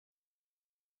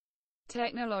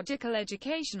Technological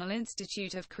Educational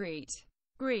Institute of Crete,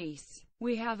 Greece.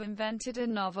 We have invented a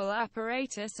novel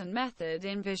apparatus and method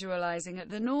in visualizing at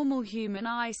the normal human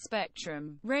eye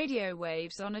spectrum, radio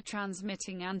waves on a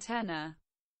transmitting antenna.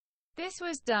 This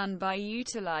was done by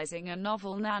utilizing a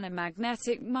novel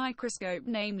nanomagnetic microscope,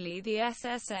 namely the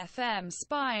SSFM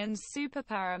SPIONS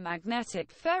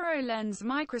Superparamagnetic FerroLens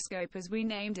microscope, as we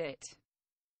named it.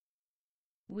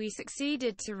 We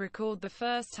succeeded to record the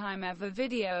first time ever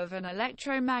video of an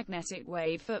electromagnetic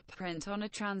wave footprint on a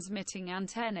transmitting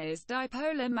antenna's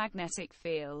dipolar magnetic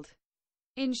field.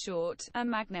 In short, a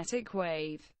magnetic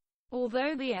wave.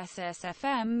 Although the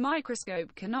SSFM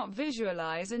microscope cannot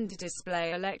visualize and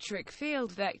display electric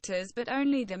field vectors but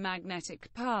only the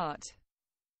magnetic part,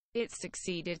 it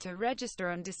succeeded to register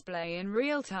and display in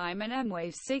real time an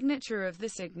M-wave signature of the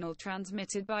signal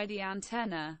transmitted by the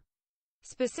antenna.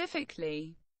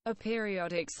 Specifically, a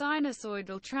periodic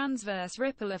sinusoidal transverse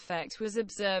ripple effect was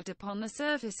observed upon the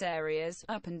surface areas,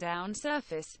 up and down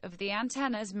surface, of the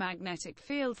antenna's magnetic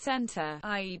field center,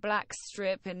 i.e. black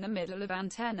strip in the middle of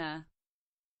antenna,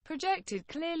 projected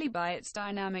clearly by its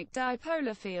dynamic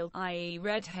dipolar field, i.e.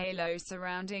 red halo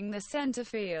surrounding the center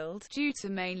field, due to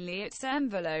mainly its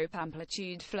envelope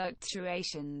amplitude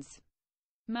fluctuations,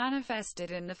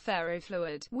 manifested in the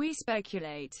ferrofluid, we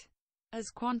speculate, as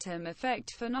quantum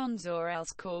effect phonons, or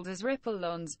else called as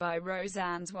ripple-ons by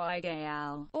Rosansweig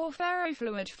al., or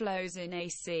ferrofluid flows in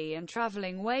AC and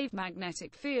traveling wave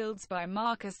magnetic fields by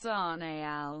Marcus-Arne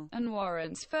al., and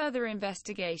warrants further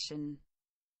investigation.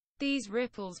 These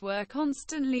ripples were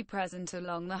constantly present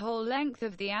along the whole length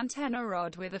of the antenna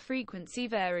rod, with a frequency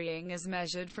varying as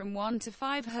measured from 1 to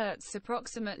 5 Hz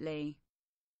approximately.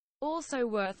 Also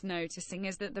worth noticing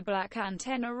is that the black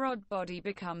antenna rod body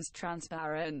becomes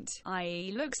transparent,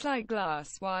 i.e. looks like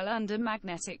glass, while under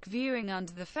magnetic viewing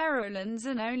under the FerroLens,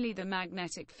 and only the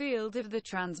magnetic field of the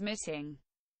transmitting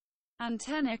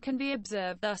antenna can be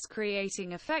observed, thus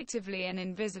creating effectively an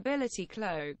invisibility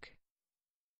cloak.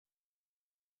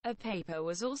 A paper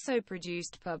was also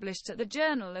published at the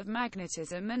Journal of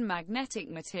Magnetism and Magnetic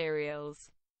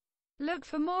Materials. Look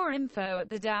for more info at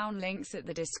the downlinks at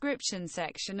the description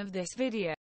section of this video.